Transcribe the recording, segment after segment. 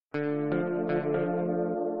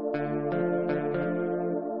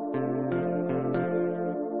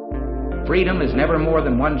freedom is never more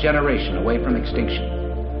than one generation away from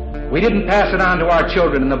extinction. We didn't pass it on to our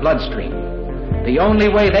children in the bloodstream. The only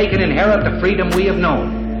way they can inherit the freedom we have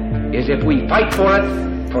known is if we fight for it,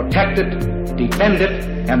 protect it, defend it,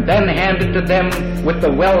 and then hand it to them with the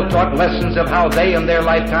well-taught lessons of how they in their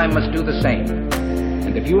lifetime must do the same.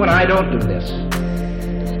 And if you and I don't do this,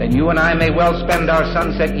 then you and I may well spend our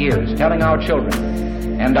sunset years telling our children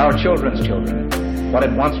and our children's children what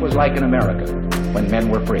it once was like in America when men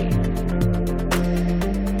were free.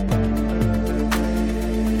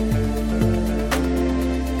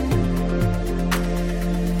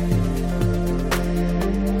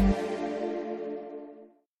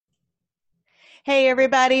 Hey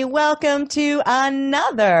everybody, welcome to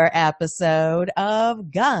another episode of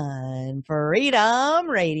Gun Freedom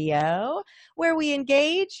Radio, where we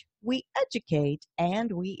engage, we educate,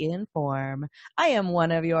 and we inform. I am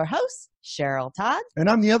one of your hosts, Cheryl Todd. And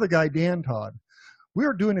I'm the other guy, Dan Todd. We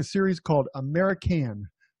are doing a series called American,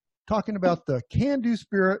 talking about the can-do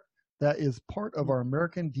spirit that is part of our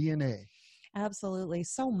American DNA. Absolutely.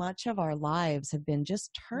 So much of our lives have been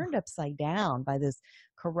just turned upside down by this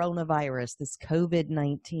coronavirus, this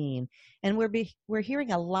COVID-19. And we're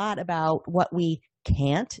hearing a lot about what we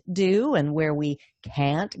can't do and where we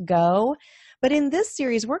can't go. But in this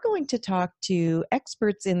series, we're going to talk to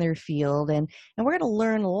experts in their field, and we're going to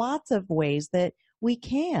learn lots of ways that we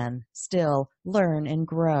can still learn and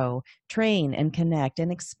grow, train and connect,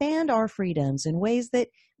 and expand our freedoms in ways that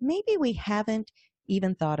maybe we haven't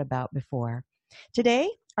even thought about before. Today,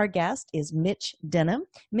 our guest is Mitch Denham.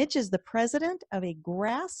 Mitch is the president of a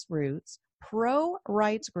grassroots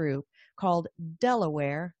pro-rights group called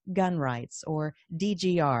Delaware Gun Rights, or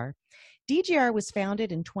DGR. DGR was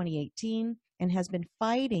founded in 2018 and has been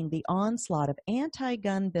fighting the onslaught of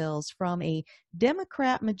anti-gun bills from a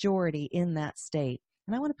Democrat majority in that state.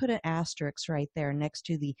 And I want to put an asterisk right there next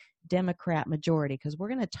to the Democrat majority, because we're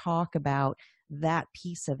going to talk about that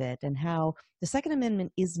piece of it and how the Second Amendment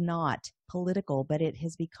is not political, but it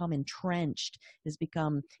has become entrenched, has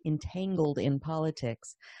become entangled in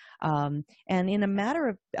politics. And in a matter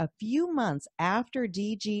of a few months after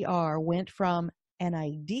DGR went from an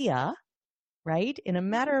idea, right? In a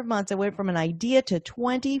matter of months, it went from an idea to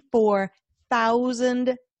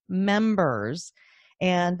 24,000 members.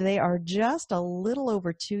 And they are just a little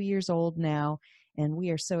over 2 years old now. And we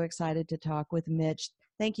are so excited to talk with Mitch.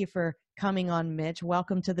 Thank you for coming on, Mitch.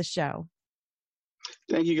 Welcome to the show.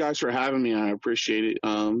 Thank you guys for having me. I appreciate it.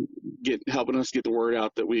 Helping us get the word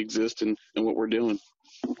out that we exist and what we're doing.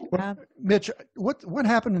 Well, Mitch, what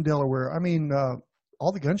happened in Delaware? I mean,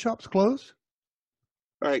 all the gun shops closed?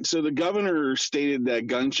 All right. So the governor stated that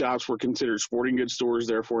gun shops were considered sporting goods stores,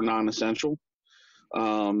 therefore non-essential.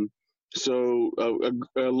 So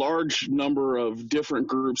a large number of different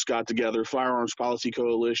groups got together: Firearms Policy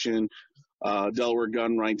Coalition, Delaware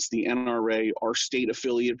Gun Rights, the NRA, our state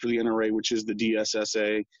affiliate for the NRA, which is the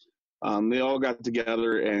DSSA. They all got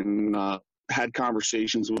together and had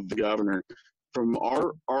conversations with the governor. From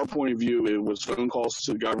our point of view, it was phone calls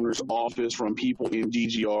to the governor's office from people in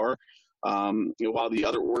DGR, while the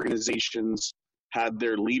other organizations had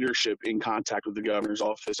their leadership in contact with the governor's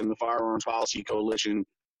office, and the Firearms Policy Coalition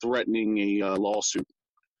threatening a lawsuit.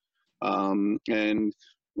 And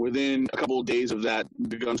within a couple of days of that,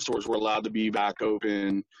 the gun stores were allowed to be back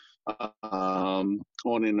open on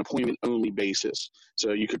an appointment-only basis.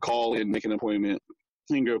 So you could call in, make an appointment,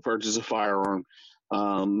 and go purchase a firearm,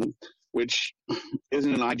 which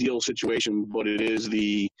isn't an ideal situation, but it is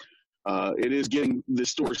getting the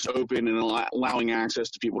stores open and allowing access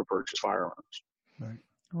to people to purchase firearms. Right.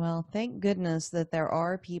 Well, thank goodness that there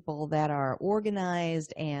are people that are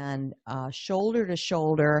organized and shoulder to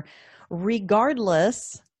shoulder,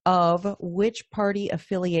 regardless of which party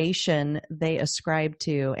affiliation they ascribe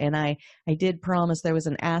to. And I did promise there was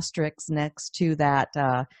an asterisk next to that,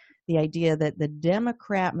 the idea that the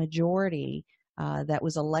Democrat majority that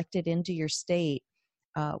was elected into your state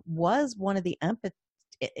was one of the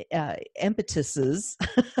impetuses.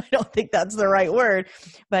 I don't think that's the right word,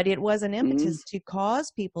 but it was an impetus to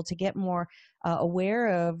cause people to get more aware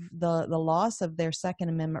of the loss of their Second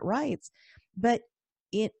Amendment rights. But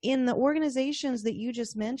in the organizations that you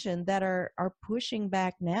just mentioned that are pushing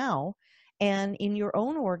back now, and in your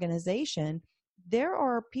own organization, there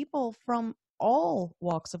are people from all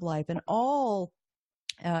walks of life and all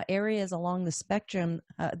areas along the spectrum,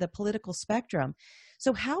 the political spectrum.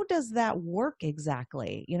 So how does that work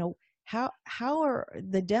exactly? You know, how are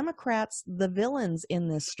the Democrats the villains in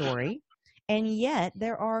this story? And yet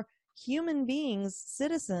there are human beings,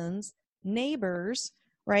 citizens, neighbors,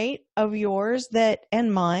 right, of yours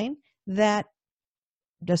and mine that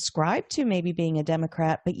describe to maybe being a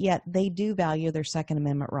Democrat, but yet they do value their Second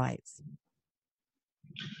Amendment rights?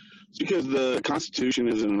 It's because the Constitution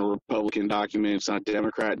isn't a Republican document. It's not a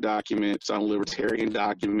Democrat document. It's not a Libertarian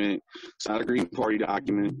document. It's not a Green Party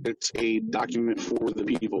document. It's a document for the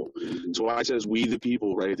people. So why it says "we the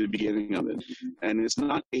people" right at the beginning of it. And it's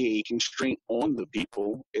not a constraint on the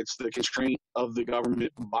people. It's the constraint of the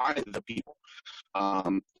government by the people.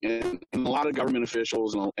 And a lot of government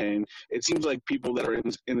officials, and it seems like people that are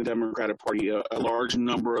in the Democratic Party, a large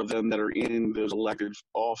number of them that are in those elected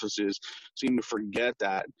offices seem to forget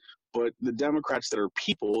that. But the Democrats that are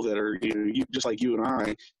people, that are just like you and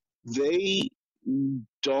I, they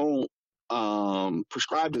don't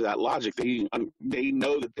prescribe to that logic. They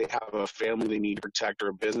know that they have a family they need to protect, or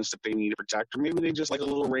a business that they need to protect, or maybe they just like a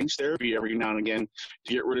little range therapy every now and again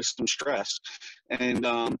to get rid of some stress. And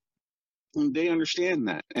they understand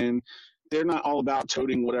that, and they're not all about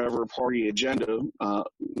toting whatever party agenda.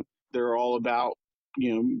 They're all about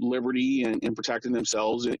liberty and protecting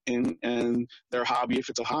themselves and their hobby, if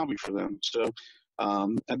it's a hobby for them. So I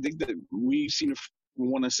think that we seem to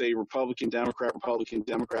want to say Republican, Democrat.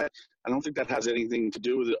 I don't think that has anything to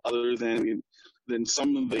do with it, other than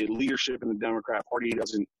some of the leadership in the Democrat Party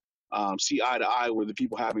doesn't see eye to eye with the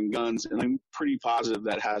people having guns, and I'm pretty positive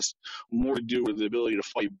that has more to do with the ability to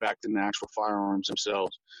fight back than the actual firearms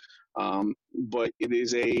themselves. But it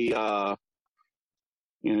is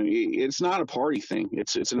it's not a party thing.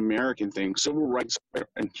 It's an American thing. Civil rights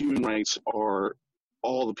and human rights are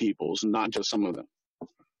all the people's, not just some of them.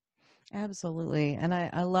 Absolutely. And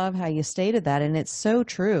I love how you stated that. And it's so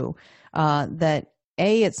true that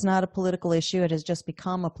A, it's not a political issue. It has just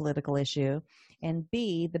become a political issue. And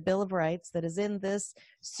B, the Bill of Rights that is in this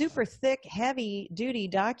super thick, heavy-duty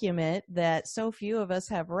document that so few of us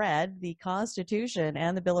have read, the Constitution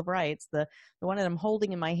and the Bill of Rights. The one that I'm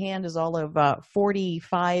holding in my hand is all of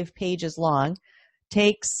 45 pages long.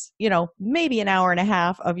 Takes, maybe an hour and a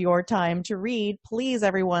half of your time to read. Please,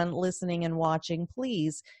 everyone listening and watching,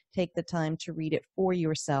 please take the time to read it for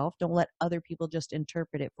yourself. Don't let other people just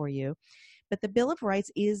interpret it for you. But the Bill of Rights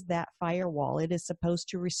is that firewall. It is supposed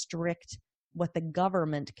to restrict what the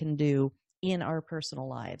government can do in our personal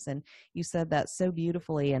lives. And you said that so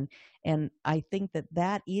beautifully. And I think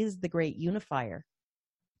that is the great unifier.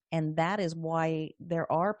 And that is why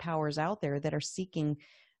there are powers out there that are seeking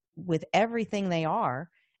with everything they are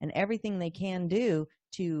and everything they can do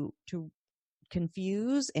to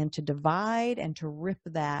confuse and to divide and to rip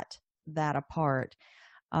that apart.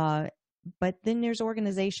 But then there's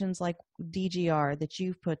organizations like DGR that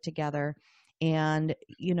you've put together, and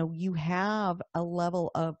you have a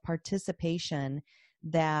level of participation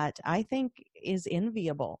that I think is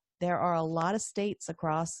enviable. There are a lot of states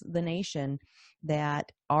across the nation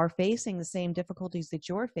that are facing the same difficulties that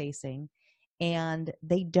you're facing, and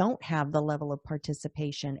they don't have the level of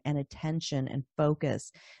participation and attention and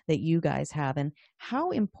focus that you guys have. And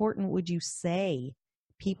how important would you say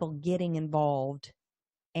people getting involved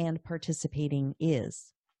and participating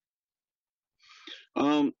is?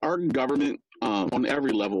 Our government, on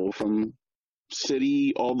every level, from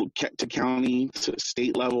city all to county to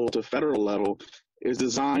state level to federal level, is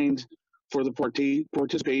designed for the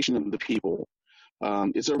participation of the people.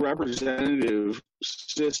 It's a representative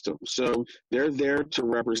system, so they're there to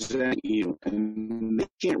represent you, and they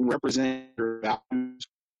can't represent your values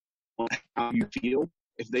on how you feel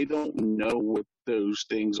if they don't know what those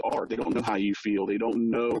things are. They don't know how you feel. They don't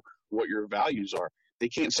know what your values are. They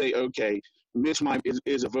can't say, okay, Mitch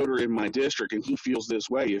is a voter in my district and he feels this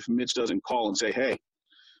way. If Mitch doesn't call and say, hey,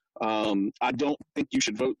 I don't think you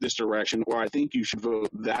should vote this direction, or I think you should vote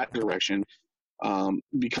that direction,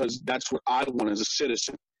 because that's what I want as a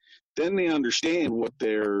citizen, then they understand what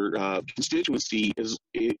their constituency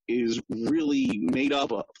is really made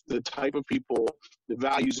up of, the type of people, the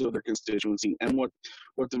values of their constituency, and what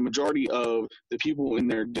the majority of the people in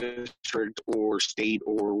their district or state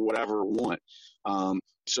or whatever want.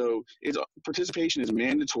 So participation is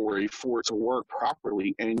mandatory for it to work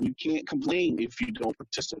properly, and you can't complain if you don't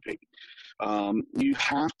participate. You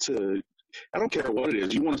have to, I don't care what it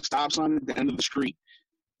is. You want a stop sign at the end of the street,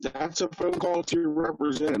 that's a phone call to your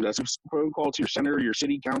representative. That's a phone call to your senator, your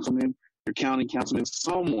city councilman, your county councilman,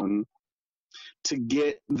 someone to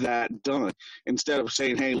get that done. Instead of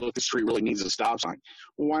saying, hey, look, the street really needs a stop sign.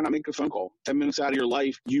 Well, why not make a phone call? 10 minutes out of your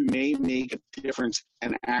life, you may make a difference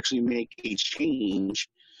and actually make a change,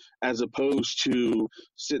 as opposed to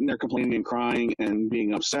sitting there complaining and crying and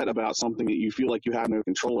being upset about something that you feel like you have no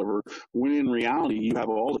control over, when in reality, you have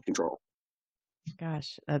all the control.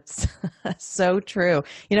 Gosh, that's so true.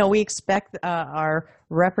 We expect our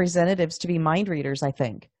representatives to be mind readers, I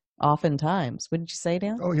think. oftentimes. Wouldn't you say,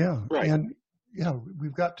 Dan? Oh yeah, Right. and yeah,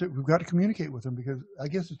 we've got to communicate with them, because I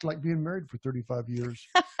guess it's like being married for 35 years.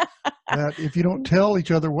 That if you don't tell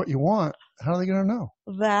each other what you want, how are they going to know?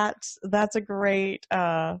 That's a great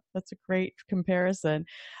comparison.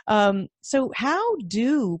 So how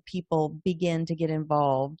do people begin to get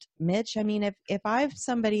involved, Mitch? I mean, if I've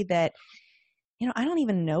somebody that, I don't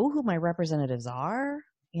even know who my representatives are.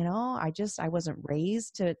 I wasn't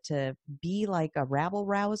raised to be like a rabble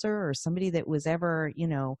rouser or somebody that was ever,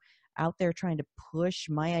 out there trying to push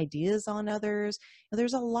my ideas on others.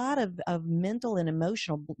 There's a lot of mental and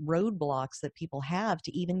emotional roadblocks that people have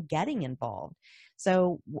to even getting involved.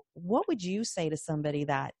 So what would you say to somebody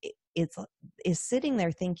that is sitting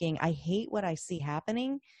there thinking, I hate what I see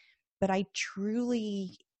happening, but I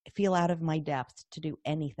truly feel out of my depth to do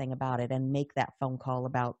anything about it and make that phone call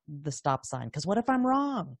about the stop sign? Because what if I'm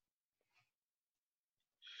wrong?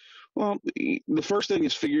 Well, the first thing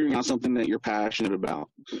is figuring out something that you're passionate about,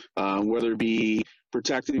 whether it be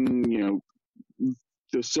protecting,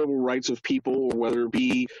 the civil rights of people, or whether it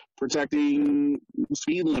be protecting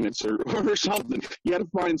speed limits or something. You have to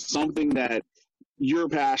find something that you're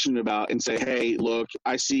passionate about and say, hey, look,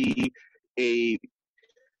 I see a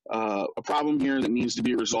problem here that needs to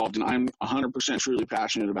be resolved, and I'm 100% truly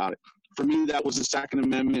passionate about it. For me, that was the Second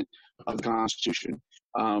Amendment of the Constitution.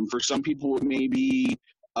 For some people, it may be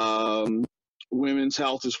women's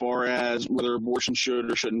health, as far as whether abortion should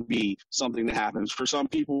or shouldn't be something that happens. For some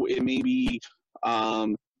people, it may be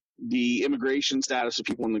the immigration status of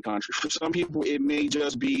people in the country. For some people, it may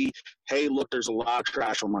just be, hey, look, there's a lot of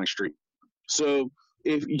trash on my street. So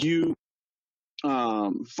if you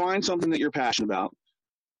find something that you're passionate about,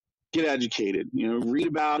 get educated, read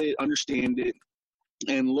about it, understand it,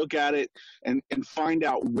 and look at it and find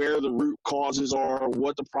out where the root causes are,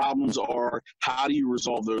 what the problems are, how do you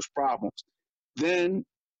resolve those problems. Then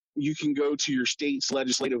you can go to your state's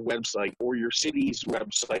legislative website or your city's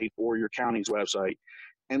website or your county's website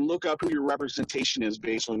and look up who your representation is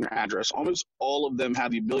based on your address. Almost all of them have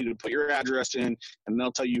the ability to put your address in, and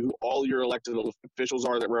they'll tell you who all your elected officials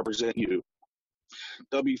are that represent you.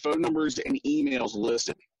 There'll be phone numbers and emails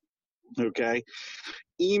listed. Okay.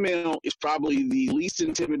 Email is probably the least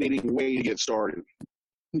intimidating way to get started,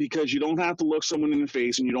 because you don't have to look someone in the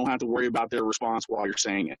face and you don't have to worry about their response while you're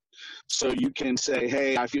saying it. So you can say,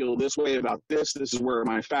 hey, I feel this way about this. This is where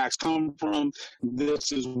my facts come from.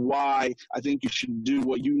 This is why I think you should do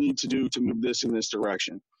what you need to do to move this in this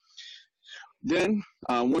direction. Then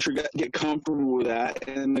once you get comfortable with that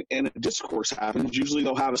and a discourse happens, usually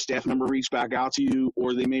they'll have a staff member reach back out to you,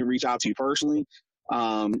 or they may reach out to you personally.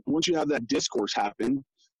 Once you have that discourse happen,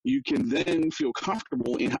 you can then feel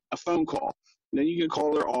comfortable in a phone call. Then you can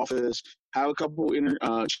call their office, have a couple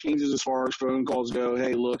changes as far as phone calls go.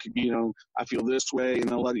 Hey, look, I feel this way, and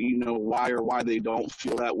they'll let you know why or why they don't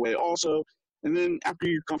feel that way also. And then after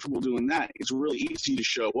you're comfortable doing that, it's really easy to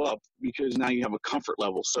show up, because now you have a comfort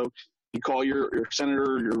level. So you call your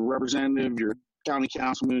senator, your representative, your county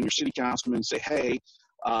councilman, your city councilman, and say, hey,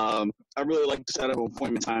 I'd really like to set up an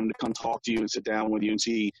appointment time to come talk to you and sit down with you and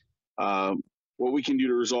see what we can do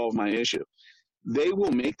to resolve my issue. They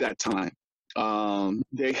will make that time.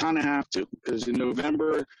 They kind of have to, because in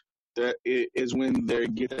November that is when they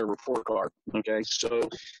get their report card. Okay, so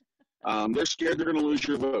they're scared they're going to lose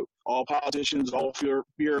your vote. All politicians, all fear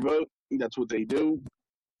a vote. That's what they do,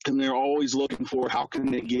 and they're always looking for how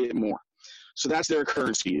can they get more. So that's their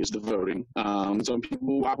currency, is the voting. Some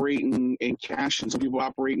people operate in cash, and some people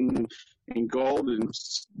operate in gold, and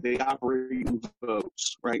they operate in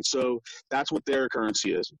votes, right? So that's what their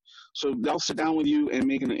currency is. So they'll sit down with you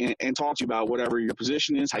and talk to you about whatever your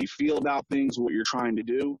position is, how you feel about things, what you're trying to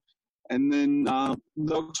do, and then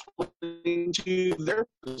they'll explain to you their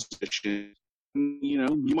position.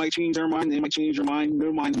 You might change their mind, they might change your mind,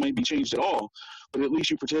 no minds might be changed at all, but at least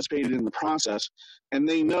you participated in the process, and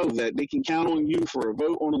they know that they can count on you for a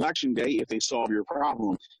vote on election day if they solve your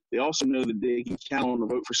problem. They also know that they can count on the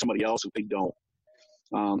vote for somebody else if they don't.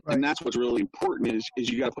 Right. And that's what's really important is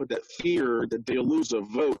you got to put that fear that they'll lose a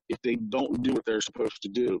vote if they don't do what they're supposed to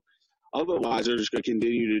do. Otherwise, they're just going to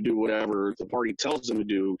continue to do whatever the party tells them to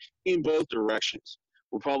do in both directions,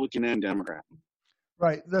 Republican and Democrat.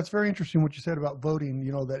 Right. That's very interesting what you said about voting,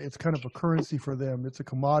 that it's kind of a currency for them. It's a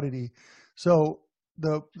commodity. So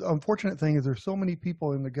the unfortunate thing is there's so many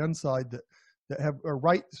people in the gun side that have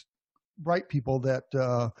right people that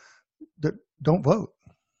don't vote.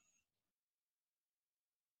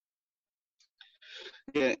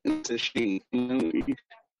 Yeah, it's a shame.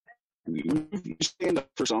 You stand up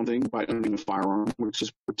for something by owning a firearm, which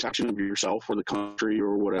is protection of yourself or the country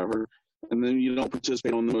or whatever. and then you don't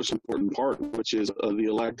participate on the most important part, which is the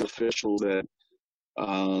elected officials that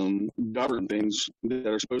govern things that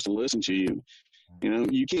are supposed to listen to you. You know,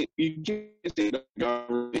 you can't stay the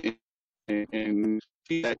government and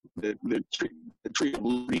feedback the tree of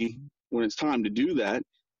liberty when it's time to do that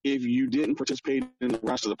if you didn't participate in the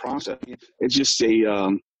rest of the process. It's just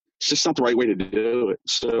not the right way to do it.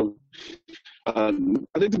 So I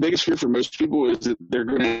think the biggest fear for most people is that they're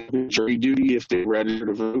going to have jury duty if they register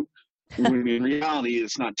to vote. When in reality,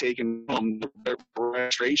 it's not taken from the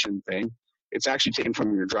registration thing. It's actually taken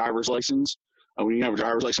from your driver's license. When you have a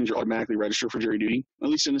driver's license, you're automatically registered for jury duty, at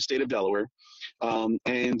least in the state of Delaware.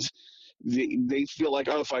 And they feel like,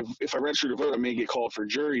 oh, if I register to vote, I may get called for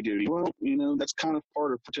jury duty. Well, you know, that's kind of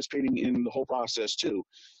part of participating in the whole process too.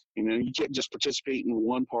 You know, you can't just participate in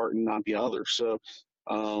one part and not the other. So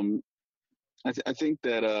I think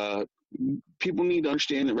that people need to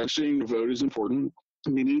understand that registering to vote is important.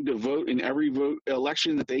 They need to vote in every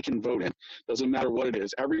election that they can vote in. Doesn't matter what it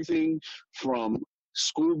is. Everything from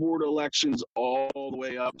school board elections all the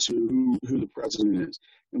way up to who the president is.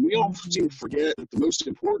 And we all seem to forget that the most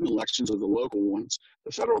important elections are the local ones.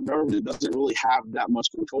 The federal government doesn't really have that much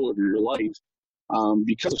control over your life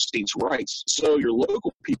because of states' rights. So your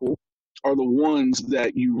local people are the ones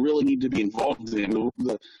that you really need to be involved in.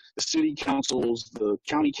 The city councils, the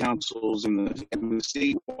county councils, and the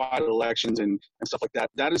statewide elections and stuff like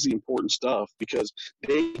that. That is the important stuff because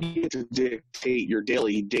they get to dictate your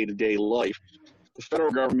daily, day-to-day life. The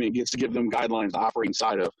federal government gets to give them guidelines to operate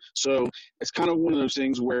inside of. So it's kind of one of those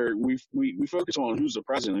things where we focus on who's the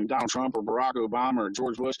president, Donald Trump or Barack Obama or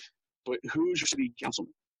George Bush, but who's your city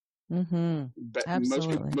councilman? Mm-hmm.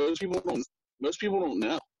 Absolutely. Most people don't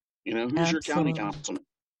know. You know, who's your county councilman?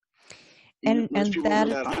 And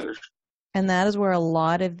that is where a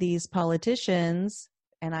lot of these politicians,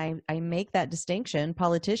 and I make that distinction,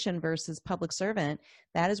 politician versus public servant,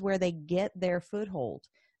 that is where they get their foothold.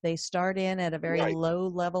 They start in at a very low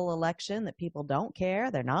level election that people don't care.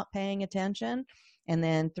 They're not paying attention. And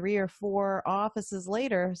then 3 or 4 offices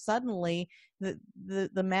later, suddenly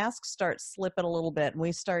the masks start slipping a little bit. And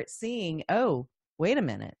we start seeing, oh, wait a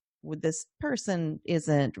minute. This person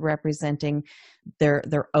isn't representing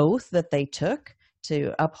their oath that they took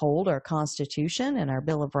to uphold our Constitution and our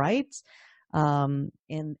Bill of Rights. And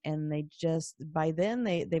they just, by then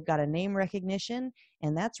they've got a name recognition,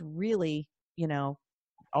 and that's really, you know,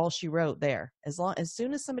 all she wrote there. As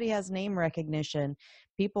soon as somebody has name recognition,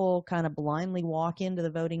 people kind of blindly walk into the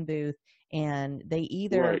voting booth, and they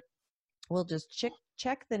either will just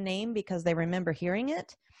check the name because they remember hearing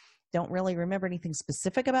it, don't really remember anything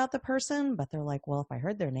specific about the person, but they're like, well, if I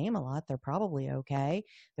heard their name a lot, they're probably okay.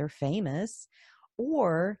 They're famous.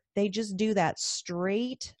 Or they just do that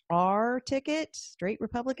straight R ticket, straight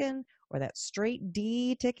Republican, or that straight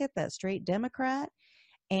D ticket, that straight Democrat.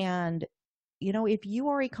 And you know, if you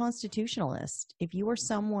are a constitutionalist, if you are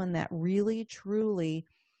someone that really, truly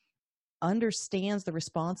understands the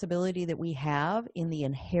responsibility that we have in the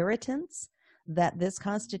inheritance that this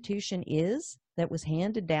Constitution is, that was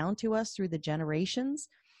handed down to us through the generations,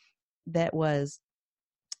 that was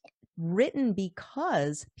written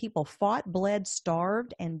because people fought, bled,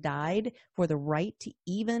 starved, and died for the right to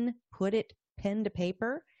even put it pen to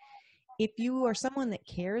paper. If you are someone that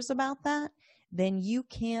cares about that, then you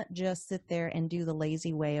can't just sit there and do the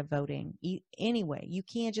lazy way of voting. Anyway, you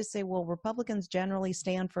can't just say, well, Republicans generally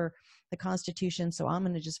stand for the Constitution, so I'm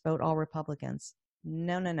going to just vote all Republicans.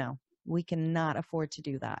 No. We cannot afford to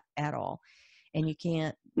do that at all. And you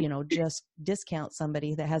can't, you know, just discount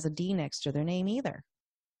somebody that has a D next to their name either.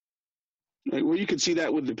 Well, you could see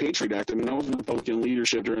that with the Patriot Act. I mean, that was Republican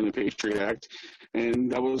leadership during the Patriot Act, and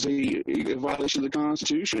that was a violation of the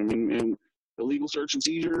Constitution. I mean, and illegal search and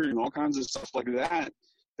seizure and all kinds of stuff like that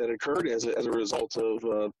occurred as a result of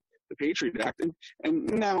the Patriot Act. And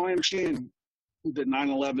now I understand that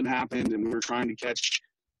 9/11 happened and we were trying to catch,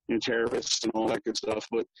 you know, terrorists and all that good stuff.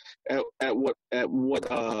 But at what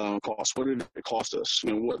cost? What did it cost us?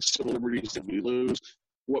 You know, what civil liberties did we lose?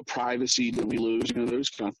 What privacy did we lose? You know, those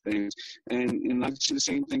kind of things. And I see the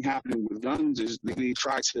same thing happening with guns. Is they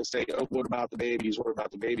try to say, oh, what about the babies? What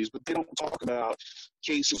about the babies? But they don't talk about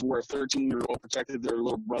cases where a 13-year-old protected their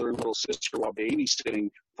little brother and little sister while babysitting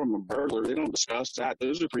from a burglar. They don't discuss that.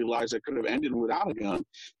 Those are 3 lives that could have ended without a gun.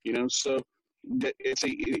 You know, so it's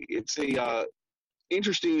a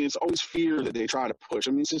interesting. It's always fear that they try to push.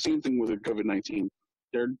 I mean, it's the same thing with COVID-19.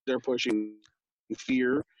 They're pushing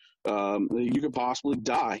fear. You could possibly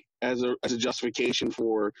die as a justification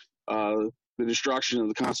for the destruction of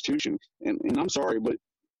the Constitution. And I'm sorry, but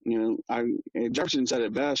you know, Jefferson said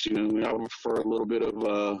it best. You know, I prefer a little bit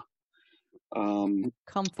of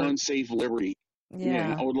Comfort. unsafe liberty.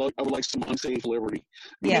 Yeah. I would like some unsafe liberty.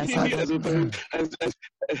 Yes.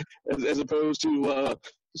 as opposed to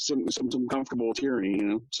some comfortable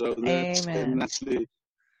tyranny. So Amen. that's the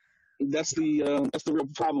real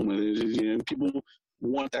problem with it. Is, people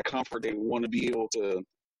want that comfort. They want to be able to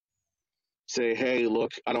say, "Hey,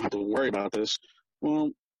 look, I don't have to worry about this."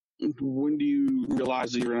 Well, when do you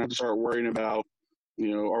realize that you're gonna have to start worrying about,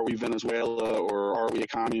 are we Venezuela or are we a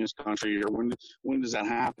communist country, or when does that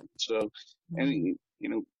happen? So, and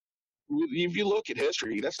if you look at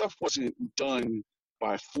history, that stuff wasn't done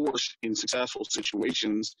by force in successful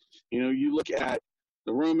situations. You look at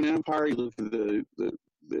the Roman Empire, you look at the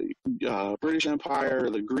British Empire,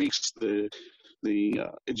 the Greeks, the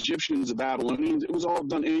Egyptians, the Babylonians. It was all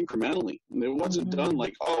done incrementally. It wasn't done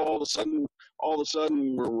like, all of a sudden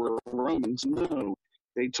we're Romans. No,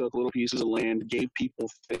 they took little pieces of land, gave people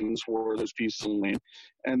things for those pieces of land,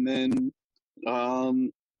 and then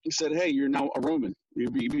he said, "Hey, you're now a Roman. You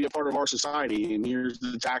be a part of our society, and here's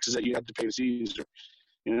the taxes that you have to pay to Caesar."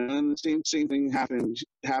 And the same thing happens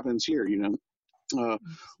here.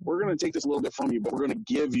 We're going to take this a little bit from you, but we're going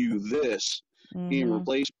to give you this in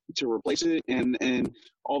replace it, and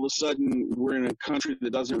all of a sudden we're in a country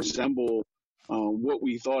that doesn't resemble what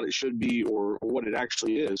we thought it should be or what it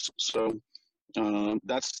actually is. So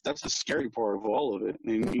that's the scary part of all of it.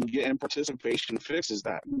 And participation fixes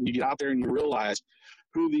that. You get out there and you realize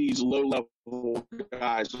who these low-level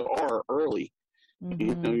guys are early.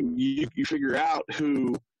 You figure out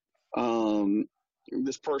who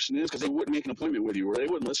this person is, because they wouldn't make an appointment with you, or they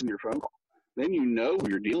wouldn't listen to your phone call. Then you know who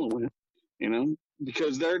you're dealing with,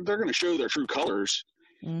 because they're going to show their true colors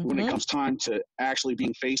when it comes time to actually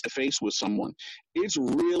being face-to-face with someone. It's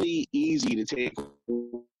really easy to take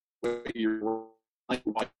what you're like.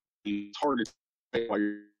 It's hard to take while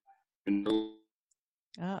you're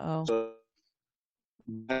so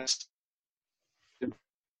that's oh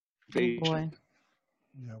boy.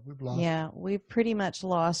 Yeah, we've lost. Yeah, we've pretty much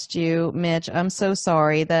lost you, Mitch. I'm so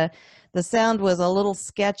sorry. The sound was a little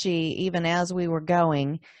sketchy even as we were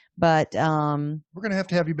going, but we're going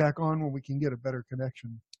to have you back on when we can get a better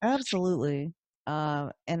connection. Absolutely.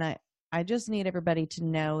 And I just need everybody to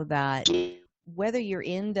know that whether you're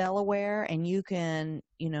in Delaware and you can,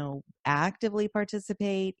 actively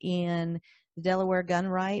participate in the Delaware Gun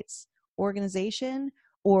Rights Organization,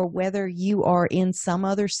 or whether you are in some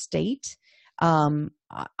other state,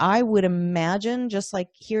 I would imagine, just like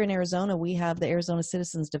here in Arizona, we have the Arizona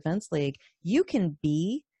Citizens Defense League. You can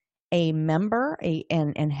be a member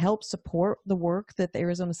and help support the work that the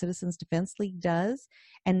Arizona Citizens Defense League does,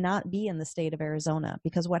 and not be in the state of Arizona,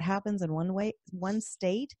 because what happens in one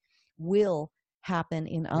state will happen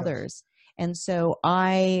in others. Yes. And so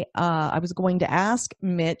I was going to ask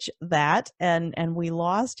Mitch that, and we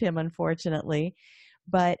lost him, unfortunately.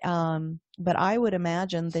 But I would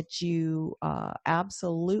imagine that you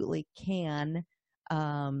absolutely can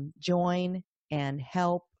join and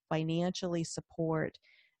help financially support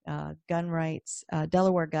gun rights,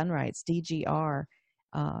 Delaware Gun Rights, DGR,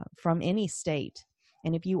 from any state.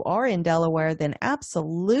 And if you are in Delaware, then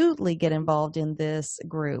absolutely get involved in this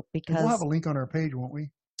group, because we'll have a link on our page, won't we?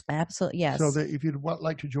 Absolutely, yes. So that if you'd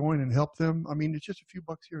like to join and help them, I mean, it's just a few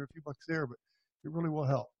bucks here, a few bucks there, but it really will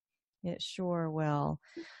help. It sure will.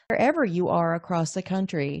 Wherever you are across the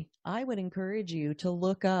country, I would encourage you to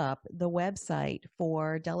look up the website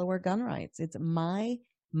for Delaware Gun Rights. It's mydgor.com,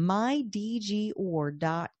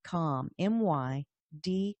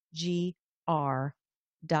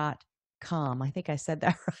 mydgr.com. I think I said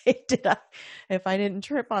that right, did I? If I didn't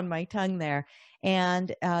trip on my tongue there.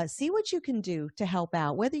 And see what you can do to help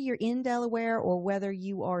out, whether you're in Delaware or whether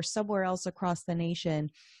you are somewhere else across the nation.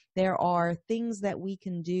 There are things that we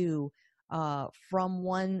can do from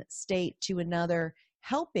one state to another,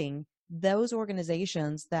 helping those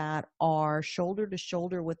organizations that are shoulder to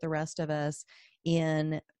shoulder with the rest of us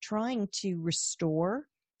in trying to restore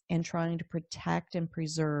and trying to protect and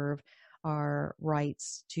preserve our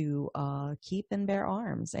rights to keep and bear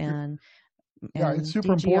arms. And it's super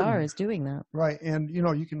DGR important. is doing that. Right. And,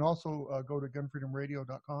 you can also go to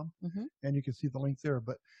gunfreedomradio.com and you can see the link there.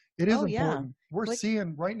 But it is important. Yeah. We're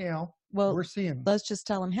seeing right now. Well, we're seeing. Let's just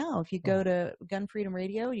tell them how. If you go to Gun Freedom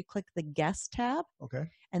Radio, you click the guest tab. Okay.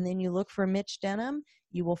 And then you look for Mitch Denham,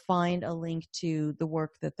 you will find a link to the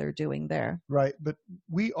work that they're doing there. Right. But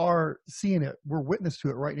we are seeing it. We're witness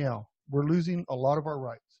to it right now. We're losing a lot of our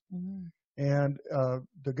rights. And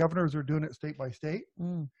the governors are doing it state by state.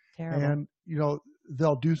 Terrible. And,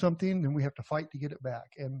 they'll do something and we have to fight to get it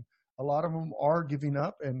back. And a lot of them are giving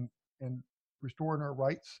up and restoring our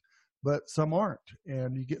rights, but some aren't.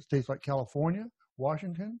 And you get states like California,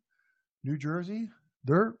 Washington, New Jersey,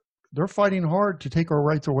 they're fighting hard to take our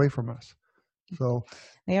rights away from us. So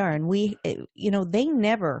They are. And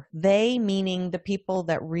they meaning the people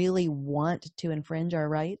that really want to infringe our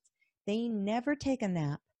rights, they never take a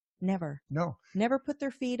nap. Never. no. Never put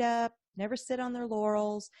their feet up, never sit on their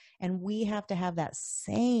laurels. And we have to have that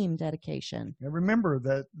same dedication. And remember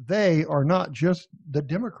that they are not just the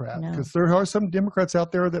Democrats, No. because there are some Democrats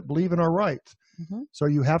out there that believe in our rights. Mhm. So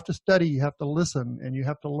you have to study, you have to listen, and you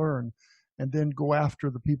have to learn, and then go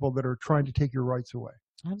after the people that are trying to take your rights away.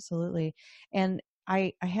 Absolutely. And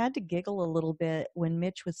I had to giggle a little bit when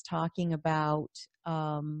Mitch was talking about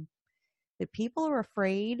that people are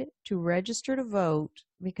afraid to register to vote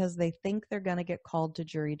because they think they're going to get called to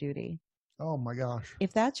jury duty. Oh my gosh.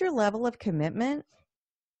 If that's your level of commitment,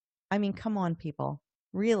 I mean, come on, people.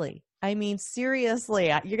 Really. I mean, seriously,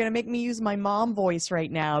 you're going to make me use my mom voice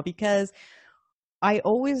right now, because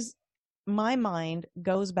my mind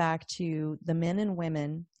goes back to the men and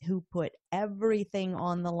women who put everything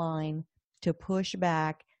on the line to push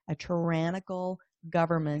back a tyrannical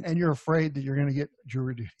government. And you're afraid that you're going to get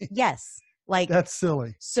jury duty. Yes. Like, That's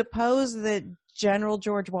silly. suppose that General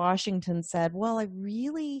George Washington said, well, I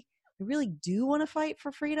really do want to fight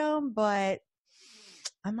for freedom, but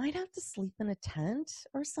I might have to sleep in a tent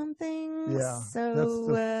or something. Yeah. So That's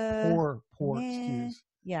the poor eh, excuse.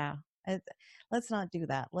 yeah. Let's not do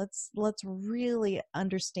that. Let's really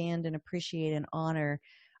understand and appreciate and honor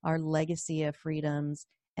our legacy of freedoms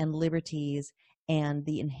and liberties and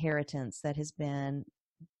the inheritance that has been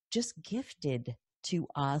just gifted to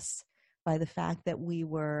us by the fact that we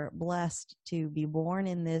were blessed to be born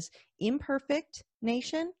in this imperfect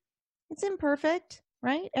nation. It's imperfect,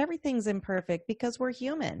 right? Everything's imperfect because we're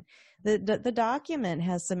human. The document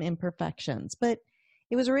has some imperfections, but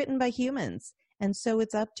it was written by humans. And so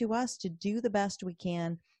it's up to us to do the best we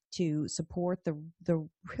can to support the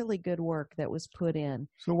really good work that was put in.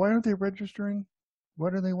 So why aren't they registering?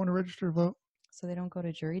 Why do they want to register to vote? So they don't go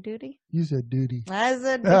to jury duty? You said duty. I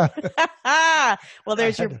said, well,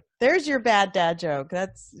 there's your bad dad joke.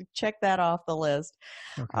 Check that off the list.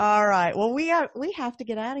 Okay. All right. Well, we have to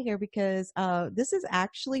get out of here because this is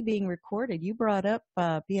actually being recorded. You brought up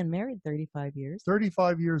being married 35 years.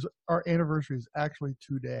 35 years. Our anniversary is actually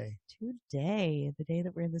today. Today, the day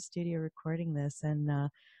that we're in the studio recording this. And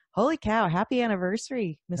holy cow, happy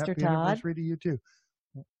anniversary, Mr. Happy Todd. anniversary to you too.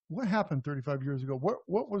 What happened 35 years ago?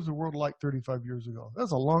 What was the world like 35 years ago? That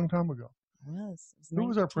was a long time ago. It was Who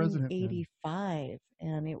was our president then? 1985,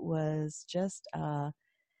 and it was just I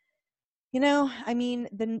mean,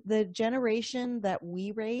 the generation that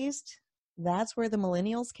we raised, that's where the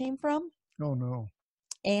millennials came from. Oh no.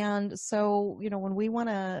 And so, when we want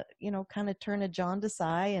to, kind of turn a John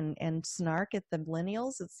Desai and snark at the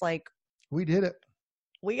millennials, it's like, We did it.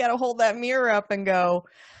 we got to hold that mirror up and go,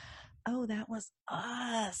 oh, that was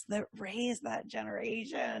us that raised that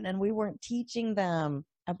generation. And we weren't teaching them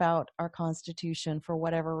about our Constitution for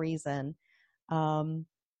whatever reason.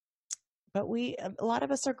 But a lot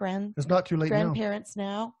of us are It's not too late grandparents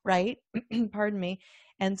now, right? Pardon me.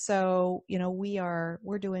 And so,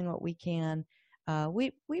 we're doing what we can.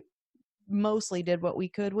 We mostly did what we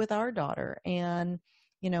could with our daughter. And,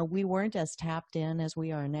 we weren't as tapped in as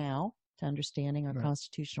we are now to understanding our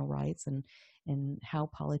constitutional rights and how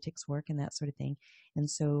politics work and that sort of thing. And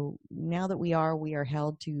so now that we are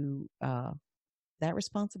held to that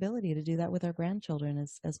responsibility to do that with our grandchildren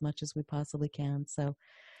as much as we possibly can. So,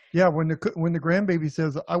 yeah, when the grandbaby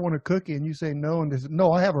says, "I want a cookie," and you say no, and they say,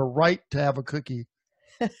 "No, I have a right to have a cookie,"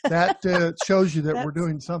 that shows you that we're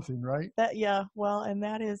doing something, right? Well, and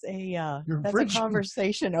that is that's a infringing.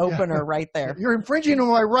 conversation opener right there. You're infringing on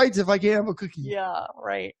my rights if I can't have a cookie. Yeah,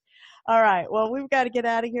 right. All right. Well, we've got to get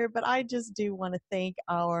out of here, but I just do want to thank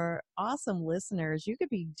our awesome listeners. You could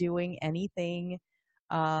be doing anything.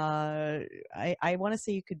 I want to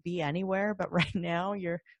say you could be anywhere, but right now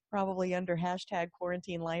you're probably under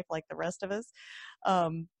 #quarantine life like the rest of us.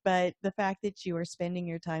 But the fact that you are spending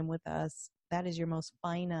your time with us, that is your most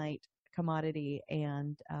finite commodity,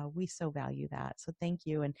 and we so value that. So thank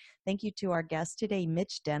you. And thank you to our guest today,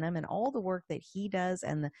 Mitch Denham, and all the work that he does,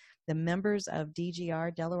 and the members of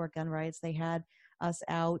DGR, Delaware Gun Rights. They had us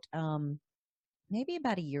out maybe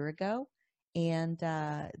about a year ago, and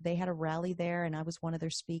they had a rally there, and I was one of their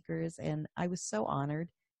speakers, and I was so honored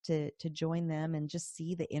to join them and just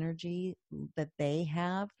see the energy that they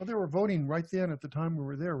have. Well, they were voting right then at the time we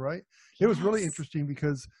were there, right? It was really interesting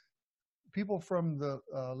because people from the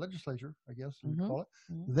legislature, I guess you would call it,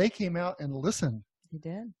 they came out and listened. They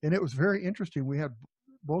did. And it was very interesting. We had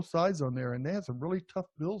both sides on there, and they had some really tough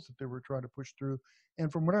bills that they were trying to push through.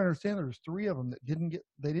 And from what I understand, there was 3 of them that didn't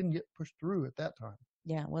get pushed through at that time.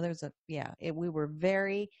 Yeah, well, we were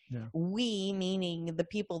very, Yeah. we meaning the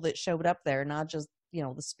people that showed up there, not just,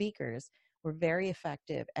 the speakers, were very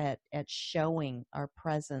effective at showing our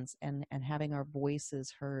presence and having our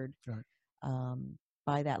voices heard Right.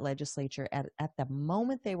 by that legislature at the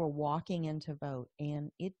moment they were walking in to vote.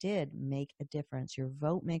 And it did make a difference. Your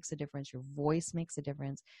vote makes a difference. Your voice makes a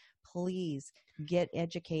difference. Please get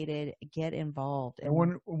educated, get involved. And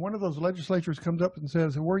when one of those legislators comes up and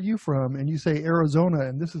says, "Where are you from?" and you say Arizona,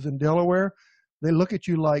 and this is in Delaware, they look at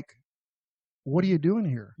you like, "What are you doing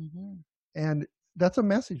here?" Mm-hmm. And that's a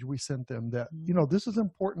message we sent them that, this is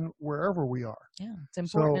important wherever we are. Yeah, it's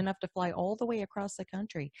important enough to fly all the way across the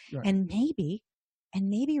country, Right. and maybe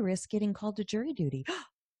risk getting called to jury duty.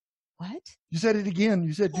 What? You said it again.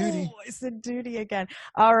 You said duty. Oh, I said duty again.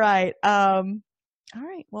 All right. All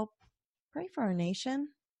right. Well, pray for our nation.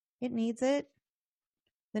 It needs it.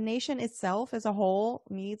 The nation itself as a whole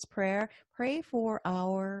needs prayer. Pray for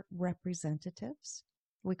our representatives.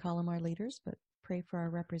 We call them our leaders, but pray for our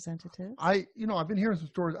representatives. I've been hearing some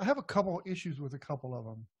stories. I have a couple of issues with a couple of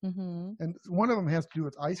them. Mm-hmm. And one of them has to do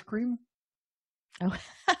with ice cream. Oh.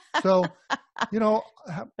 So,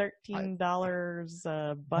 $13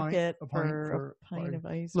 a bucket for a pint of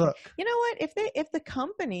ice cream. Look, you know what? If the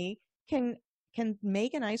company can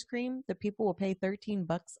make an ice cream that people will pay $13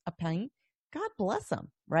 a pint, God bless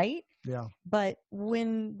them, right? Yeah. But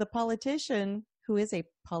when the politician, who is a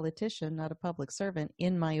politician, not a public servant,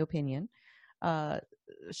 in my opinion,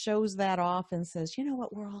 shows that off and says, "You know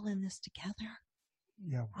what? We're all in this together.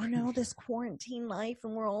 Yeah. This quarantine life,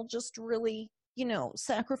 and we're all just really,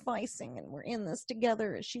 sacrificing, and we're in this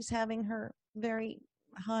together." She's having her very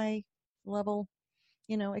high level,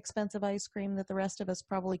 expensive ice cream that the rest of us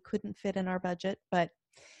probably couldn't fit in our budget, but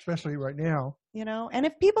especially right now. And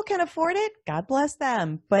if people can afford it, God bless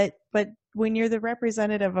them. But when you're the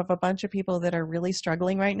representative of a bunch of people that are really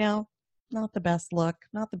struggling right now, not the best look,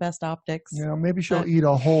 not the best optics. Yeah, maybe she'll eat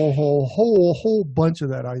a whole bunch of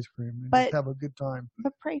that ice cream and just have a good time.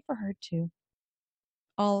 But pray for her too.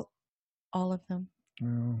 All of them.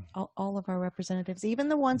 Yeah. All of our representatives, even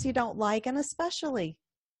the ones you don't like, and especially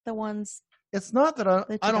the ones. It's not that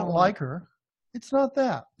I don't like her. It's not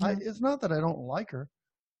that. No. It's not that I don't like her.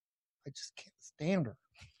 I just can't stand her.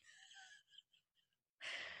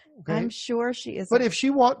 Okay? I'm sure she is. But if she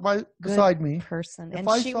walked beside me, person, if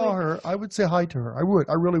I saw her, I would say hi to her. I would.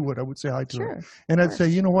 I really would. I would say hi to her. And I'd say,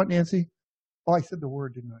 "You know what, Nancy?" Oh, I said the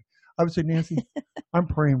word, didn't I? I would say, "Nancy, I'm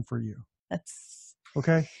praying for you." That's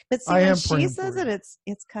okay. But see, when she says it,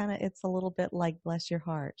 it's a little bit like "bless your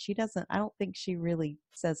heart." She doesn't. I don't think she really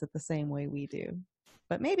says it the same way we do.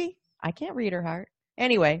 But maybe I can't read her heart.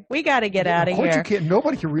 Anyway, we got to get out of here. Of course you can't.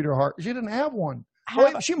 Nobody can read her heart. She didn't have one.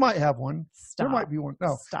 She might have one. Stop. There might be one.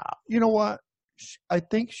 No. Stop. You know what? I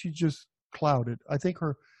think she just clouded. I think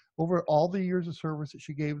over all the years of service that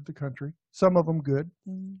she gave the country, some of them good,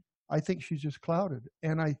 I think she's just clouded.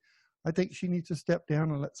 And I think she needs to step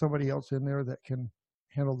down and let somebody else in there that can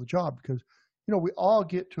handle the job, because, we all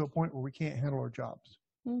get to a point where we can't handle our jobs.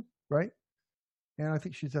 Right? And I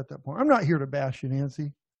think she's at that point. I'm not here to bash you,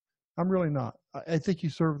 Nancy. I'm really not. I think you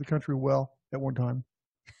served the country well at one time.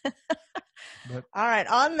 But, all right.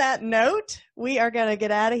 On that note, we are going to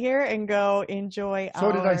get out of here and go enjoy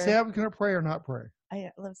So did I say I was going to pray or not pray?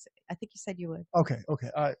 I think you said you would. Okay.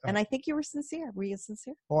 And I think you were sincere. Were you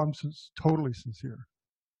sincere? Oh, I'm totally sincere.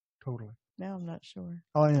 Totally. No, I'm not sure.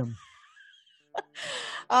 I am.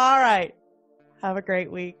 All right. Have a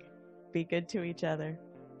great week. Be good to each other.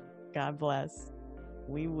 God bless.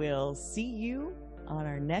 We will see you on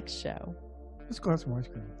our next show. Let's go have some ice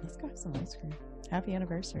cream. Let's go have some ice cream. Happy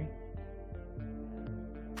anniversary.